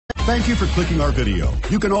Thank you for clicking our video.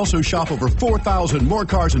 You can also shop over 4,000 more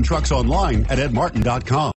cars and trucks online at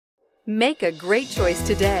edmartin.com. Make a great choice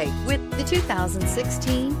today with the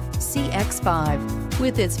 2016 CX-5.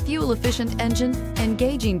 With its fuel-efficient engine,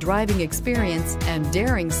 engaging driving experience, and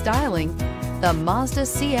daring styling, the Mazda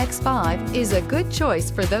CX-5 is a good choice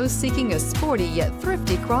for those seeking a sporty yet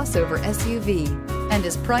thrifty crossover SUV and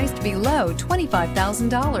is priced below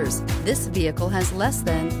 $25,000. This vehicle has less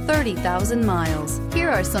than 30,000 miles. Here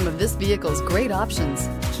are some of this vehicle's great options: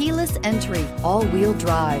 keyless entry, all-wheel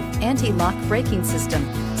drive, anti-lock braking system,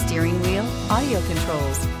 steering wheel audio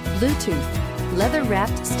controls, Bluetooth,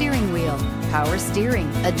 leather-wrapped steering wheel, power steering,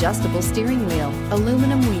 adjustable steering wheel,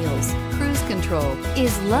 aluminum wheels, cruise control.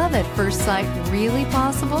 Is love at first sight really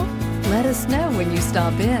possible? Let us know when you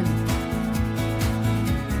stop in.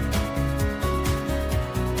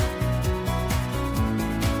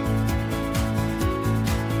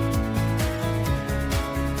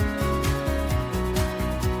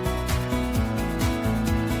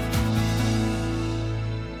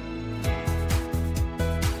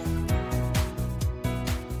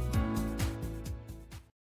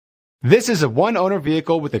 This is a one-owner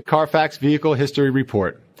vehicle with a CARFAX Vehicle History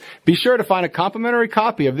Report. Be sure to find a complimentary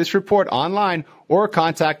copy of this report online or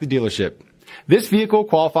contact the dealership. This vehicle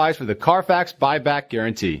qualifies for the CARFAX Buyback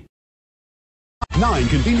Guarantee. 9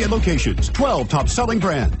 convenient locations, 12 top-selling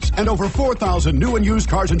brands, and over 4,000 new and used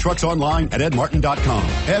cars and trucks online at edmartin.com.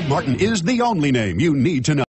 Ed Martin is the only name you need to know.